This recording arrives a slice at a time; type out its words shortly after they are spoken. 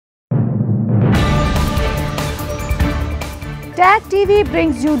Tag TV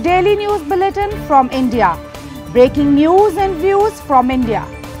brings you daily news bulletin from India. Breaking news and views from India.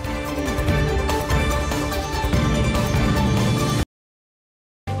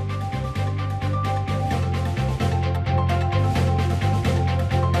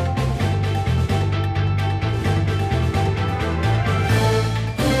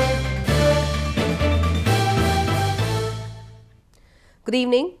 Good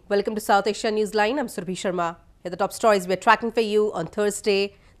evening. Welcome to South Asia Newsline. I'm Surbhi Sharma. Here are the top stories we're tracking for you on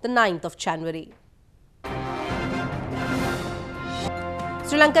Thursday, the 9th of January.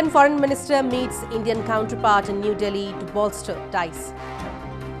 Sri Lankan Foreign Minister meets Indian counterpart in New Delhi to bolster ties.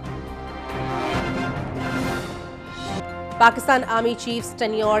 Pakistan Army Chief's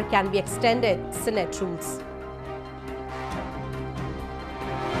tenure can be extended, Senate rules.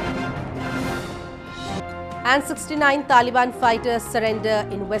 And 69 Taliban fighters surrender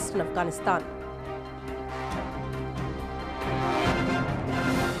in western Afghanistan.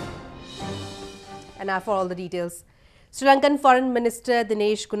 And now for all the details. Sri Lankan Foreign Minister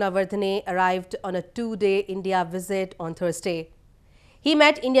Dinesh Gunawardene arrived on a two-day India visit on Thursday. He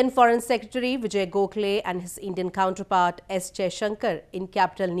met Indian Foreign Secretary Vijay Gokhale and his Indian counterpart S. Jaishankar in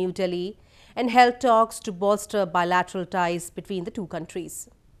capital New Delhi and held talks to bolster bilateral ties between the two countries.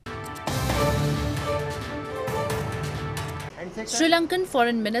 Sri Lankan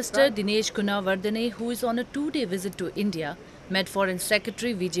Foreign Minister Dinesh Gunawardene, who is on a two-day visit to India, met Foreign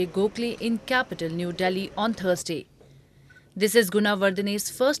Secretary Vijay Gokhale in capital New Delhi on Thursday. This is Gunawardene's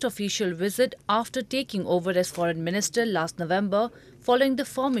first official visit after taking over as Foreign Minister last November following the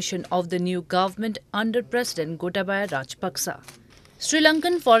formation of the new government under President Gotabaya Rajapaksa. Sri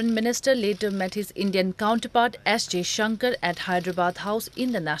Lankan Foreign Minister later met his Indian counterpart S. Jaishankar at Hyderabad House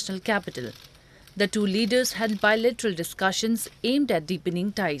in the national capital. The two leaders had bilateral discussions aimed at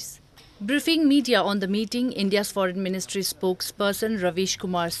deepening ties. Briefing media on the meeting, India's Foreign Ministry spokesperson Ravish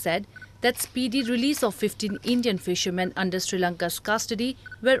Kumar said that speedy release of 15 Indian fishermen under Sri Lanka's custody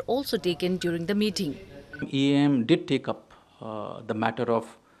were also taken during the meeting. EAM did take up the matter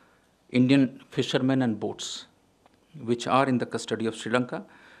of Indian fishermen and boats which are in the custody of Sri Lanka.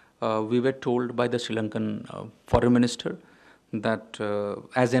 We were told by the Sri Lankan Foreign Minister that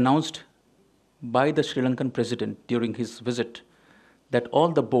as announced by the Sri Lankan President during his visit, that all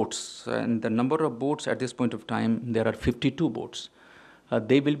the boats, and the number of boats at this point of time, there are 52 boats,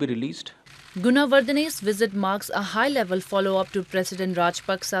 they will be released. Gunawardene's visit marks a high-level follow-up to President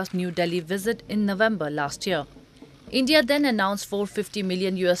Rajapaksa's New Delhi visit in November last year. India then announced $450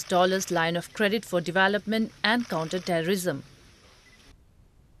 million line of credit for development and counter-terrorism.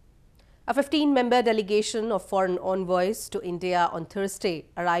 A 15-member delegation of foreign envoys to India on Thursday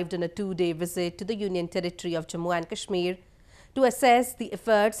arrived on a two-day visit to the Union Territory of Jammu and Kashmir to assess the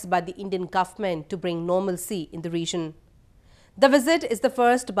efforts by the Indian government to bring normalcy in the region. The visit is the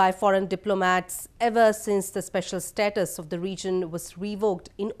first by foreign diplomats ever since the special status of the region was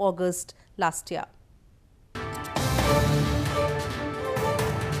revoked in August last year.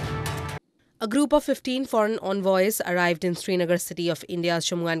 A group of 15 foreign envoys arrived in Srinagar city of India's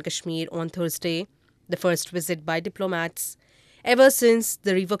Jammu and Kashmir on Thursday, the first visit by diplomats ever since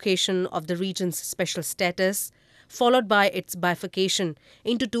the revocation of the region's special status, followed by its bifurcation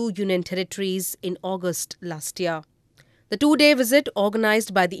into two union territories in August last year. The two-day visit,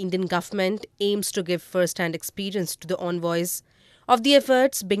 organized by the Indian government, aims to give first-hand experience to the envoys of the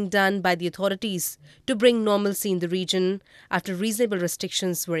efforts being done by the authorities to bring normalcy in the region after reasonable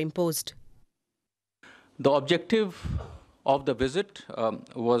restrictions were imposed. The objective of the visit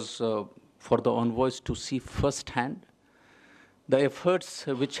was for the envoys to see firsthand the efforts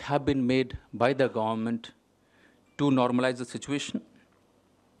which have been made by the government to normalize the situation,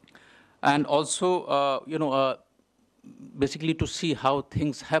 and also, basically to see how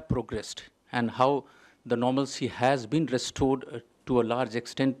things have progressed and how the normalcy has been restored to a large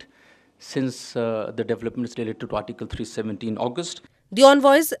extent since the developments related to Article 370 in August. The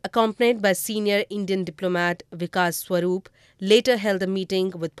envoys, accompanied by senior Indian diplomat Vikas Swarup, later held a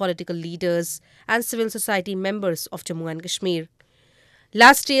meeting with political leaders and civil society members of Jammu and Kashmir.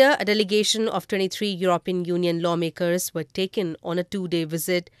 Last year, a delegation of 23 European Union lawmakers were taken on a two-day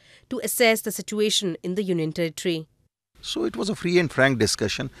visit to assess the situation in the Union Territory. So it was a free and frank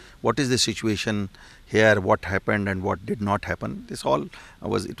discussion. What is the situation here? What happened and what did not happen? This all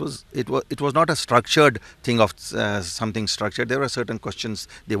was. It was not a structured thing of something structured. There were certain questions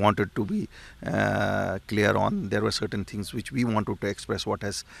they wanted to be clear on. There were certain things which we wanted to express what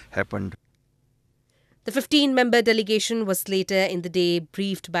has happened. The 15-member delegation was later in the day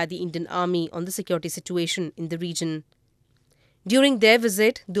briefed by the Indian Army on the security situation in the region. During their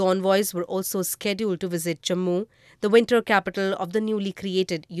visit, the envoys were also scheduled to visit Jammu, the winter capital of the newly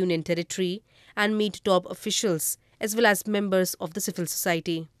created Union Territory, and meet top officials as well as members of the civil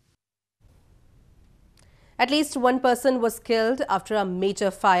society. At least one person was killed after a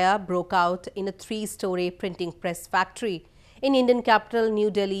major fire broke out in a 3-story printing press factory in Indian capital New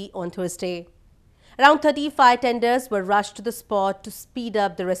Delhi on Thursday. Around 30 fire tenders were rushed to the spot to speed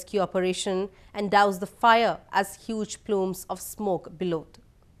up the rescue operation and douse the fire as huge plumes of smoke billowed.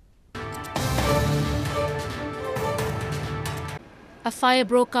 A fire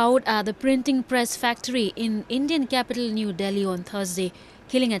broke out at the printing press factory in Indian capital New Delhi on Thursday,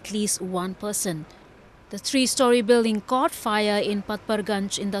 killing at least one person. The 3-story building caught fire in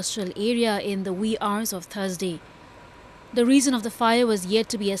Patparganj industrial area in the wee hours of Thursday. The reason of the fire was yet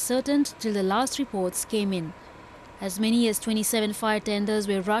to be ascertained till the last reports came in. As many as 27 fire tenders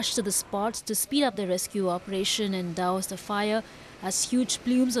were rushed to the spot to speed up the rescue operation and douse the fire as huge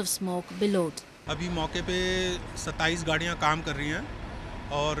plumes of smoke billowed. अभी मौके पे 27 गाड़ियां काम कर रही हैं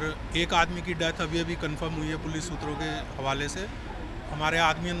और एक आदमी की डेथ अभी कंफर्म हुई है पुलिस सूत्रों के हवाले से. हमारे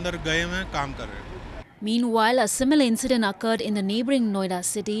आदमी अंदर गए हुए हैं, काम कर रहे हैं. Meanwhile, a similar incident occurred in the neighbouring Noida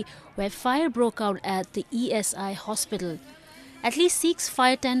city where fire broke out at the ESI hospital. At least 6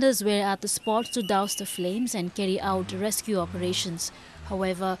 fire tenders were at the spot to douse the flames and carry out rescue operations.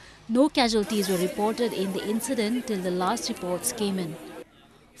 However, no casualties were reported in the incident till the last reports came in.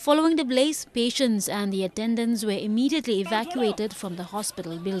 Following the blaze, patients and the attendants were immediately evacuated from the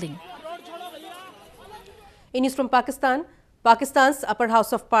hospital building. In news from Pakistan, Pakistan's Upper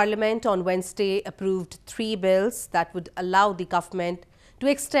House of Parliament on Wednesday approved 3 bills that would allow the government to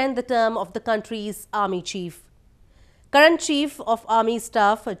extend the term of the country's army chief. Current Chief of Army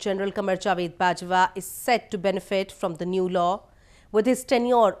Staff General Qamar Javed Bajwa is set to benefit from the new law, with his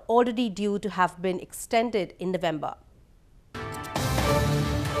tenure already due to have been extended in November.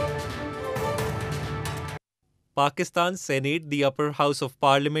 Pakistan's Senate, the upper house of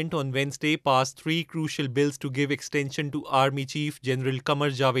parliament, on Wednesday passed 3 crucial bills to give extension to Army Chief General Qamar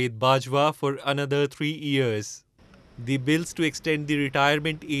Javed Bajwa for another 3 years. The bills to extend the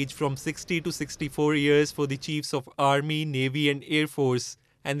retirement age from 60 to 64 years for the Chiefs of Army, Navy and Air Force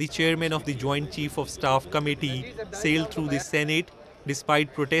and the Chairman of the Joint Chief of Staff Committee sailed through the Senate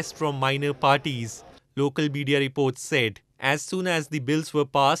despite protests from minor parties, local media reports said. As soon as the bills were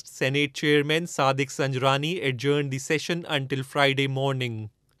passed, Senate Chairman Sadiq Sanjrani adjourned the session until Friday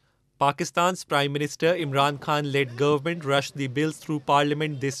morning. Pakistan's Prime Minister Imran Khan-led government rushed the bills through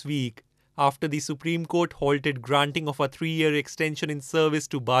Parliament this week after the Supreme Court halted granting of a 3-year extension in service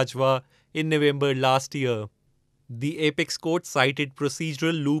to Bajwa in November last year. The Apex Court cited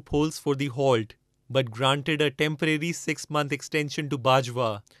procedural loopholes for the halt, but granted a temporary 6-month extension to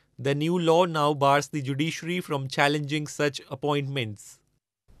Bajwa. The new law now bars the judiciary from challenging such appointments.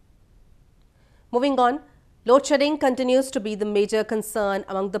 Moving on, load shedding continues to be the major concern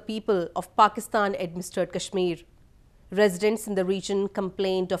among the people of Pakistan-administered Kashmir. Residents in the region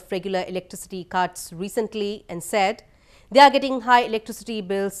complained of regular electricity cuts recently and said they are getting high electricity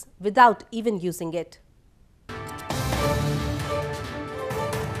bills without even using it.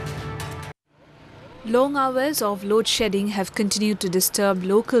 Long hours of load shedding have continued to disturb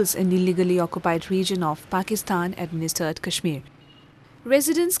locals in the illegally occupied region of Pakistan-administered Kashmir.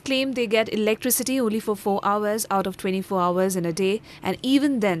 Residents claim they get electricity only for 4 hours out of 24 hours in a day, and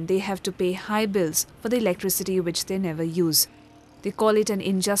even then they have to pay high bills for the electricity which they never use. They call it an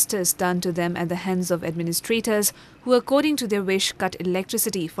injustice done to them at the hands of administrators who, according to their wish, cut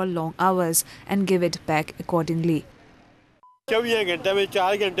electricity for long hours and give it back accordingly.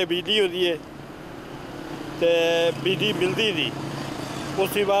 बिजली मिलती थी,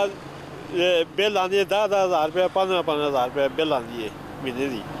 उसके बाद bill आती है 10,000 रुपये 15,000 रुपये bill आती है महीने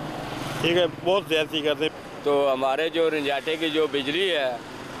की. ठीक है, बहुत ज्यादती करते. तो हमारे जो रंजाटे की जो बिजली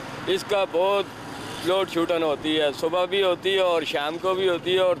है इसका बहुत लोड शूटन होती है, सुबह भी होती है और शाम को भी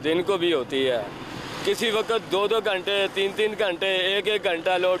होती है और दिन को भी होती है. किसी वक्त 2-2 घंटे 3-3 घंटे 1-1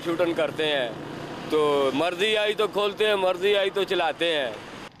 घंटा लोड शूटन करते हैं. तो मर्जी आई तो खोलते हैं, मर्जी आई तो चलाते हैं.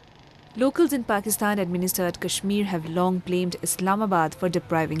 Locals in Pakistan-administered Kashmir have long blamed Islamabad for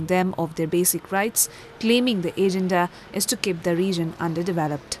depriving them of their basic rights, claiming the agenda is to keep the region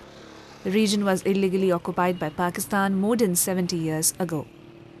underdeveloped. The region was illegally occupied by Pakistan more than 70 years ago.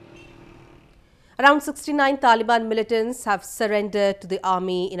 Around 69 Taliban militants have surrendered to the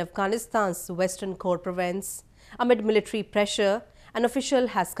army in Afghanistan's western Ghor province amid military pressure, an official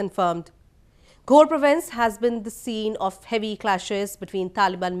has confirmed. Ghor province has been the scene of heavy clashes between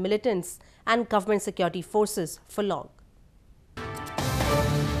Taliban militants and government security forces for long.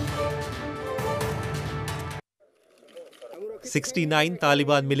 69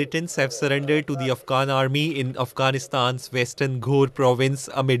 Taliban militants have surrendered to the Afghan army in Afghanistan's western Ghor province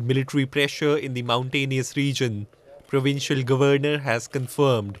amid military pressure in the mountainous region, provincial governor has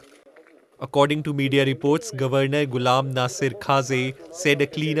confirmed. According to media reports, Governor Ghulam Nasir Khaze said a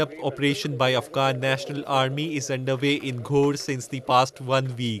cleanup operation by Afghan National Army is underway in Ghor since the past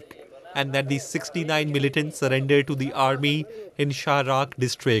 1 week, and that the 69 militants surrendered to the army in Sharak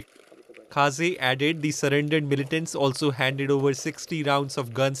district. Khaze added the surrendered militants also handed over 60 rounds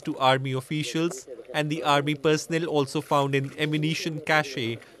of guns to army officials, and the army personnel also found an ammunition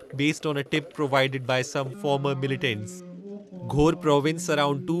cache based on a tip provided by some former militants. Ghor province,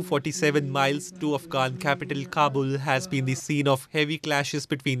 around 247 miles to Afghan capital Kabul, has been the scene of heavy clashes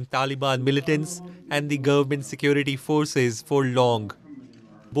between Taliban militants and the government security forces for long.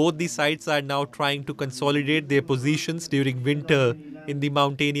 Both the sides are now trying to consolidate their positions during winter in the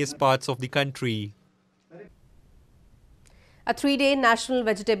mountainous parts of the country. A 3-day national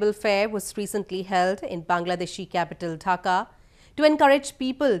vegetable fair was recently held in Bangladeshi capital Dhaka to encourage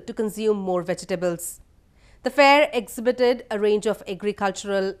people to consume more vegetables. The fair exhibited a range of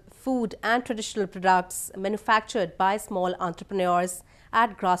agricultural, food and traditional products manufactured by small entrepreneurs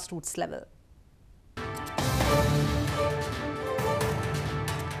at grassroots level.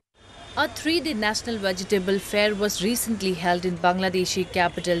 A 3-day national vegetable fair was recently held in Bangladeshi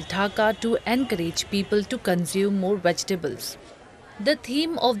capital Dhaka to encourage people to consume more vegetables. The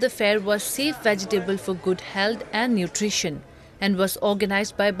theme of the fair was Safe Vegetable for Good Health and Nutrition and was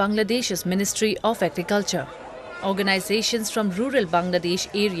organized by Bangladesh's Ministry of Agriculture. Organizations from rural Bangladesh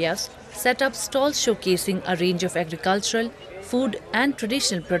areas set up stalls showcasing a range of agricultural, food and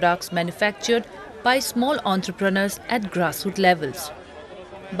traditional products manufactured by small entrepreneurs at grassroots levels.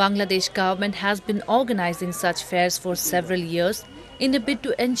 Bangladesh government has been organizing such fairs for several years in a bid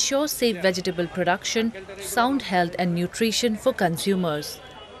to ensure safe vegetable production, sound health and nutrition for consumers.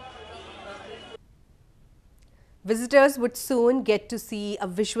 Visitors would soon get to see a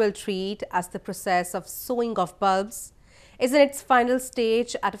visual treat as the process of sowing of bulbs is in its final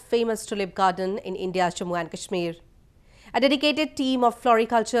stage at a famous tulip garden in India's Jammu and Kashmir. A dedicated team of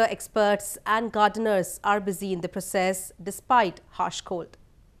floriculture experts and gardeners are busy in the process despite harsh cold.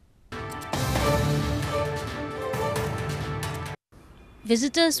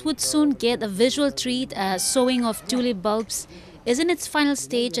 Visitors would soon get a visual treat as sowing of tulip bulbs is in its final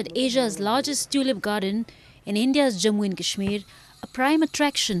stage at Asia's largest tulip garden in India's Jammu and Kashmir, a prime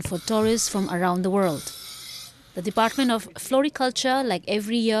attraction for tourists from around the world. The Department of Floriculture, like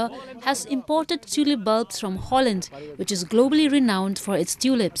every year, has imported tulip bulbs from Holland, which is globally renowned for its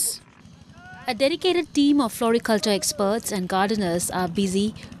tulips. A dedicated team of floriculture experts and gardeners are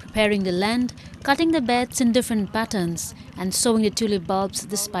busy preparing the land, cutting the beds in different patterns and sowing the tulip bulbs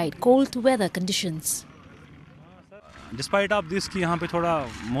despite cold weather conditions. Despite of this कि यहाँ पे थोड़ा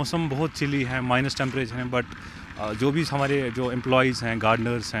मौसम बहुत chilli है, minus temperature है, but जो भी हमारे जो एम्प्लॉइज़ हैं,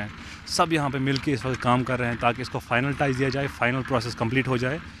 गार्डनर्स हैं, सब यहाँ पे मिलके इस वक्त काम कर रहे हैं ताकि इसको फाइनलाइज दिया जाए, फाइनल प्रोसेस कंप्लीट हो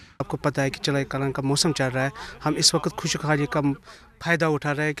जाए. आपको पता है कि चलाई कलां का मौसम चल रहा है, हम इस वक्त खुशहाली का फ़ायदा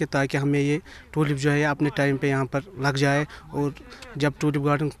उठा रहे हैं कि ताकि हमें ये टूलिप जो है अपने टाइम पे यहाँ पर लग जाए और जब टूलिप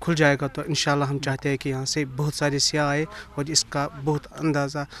गार्डन खुल जाएगा तो इंशाल्लाह हम चाहते हैं कि यहाँ से बहुत सारे सियाह आए और इसका बहुत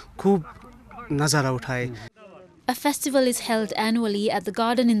अंदाज़ा खूब नज़ारा उठाए. A festival is held annually at the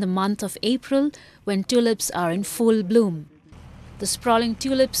garden in the month of April when tulips are in full bloom. The sprawling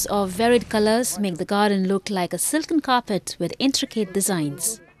tulips of varied colors make the garden look like a silken carpet with intricate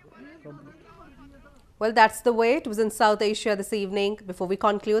designs. Well, that's the way it was in South Asia this evening. Before we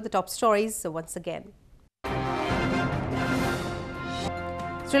conclude, the top stories once again.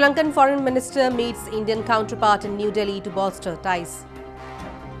 Sri Lankan Foreign Minister meets Indian counterpart in New Delhi to bolster ties.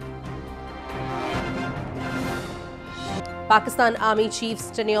 Pakistan Army Chief's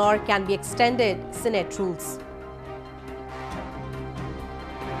tenure can be extended, Senate rules.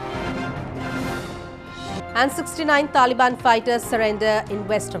 And 69 Taliban fighters surrender in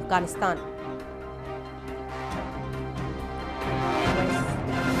West Afghanistan.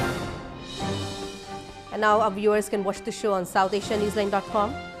 And now our viewers can watch the show on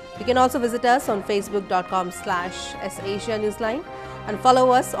SouthAsiaNewsline.com. You can also visit us on Facebook.com/SAsiaNewsline and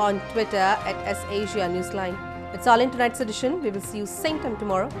follow us on Twitter @SAsiaNewsline. That's all in tonight's edition. We will see you same time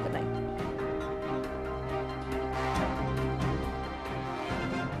tomorrow. Good night.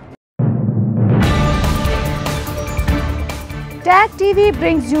 TAG TV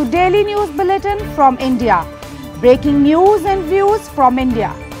brings you daily news bulletin from India. Breaking news and views from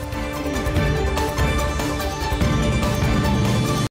India.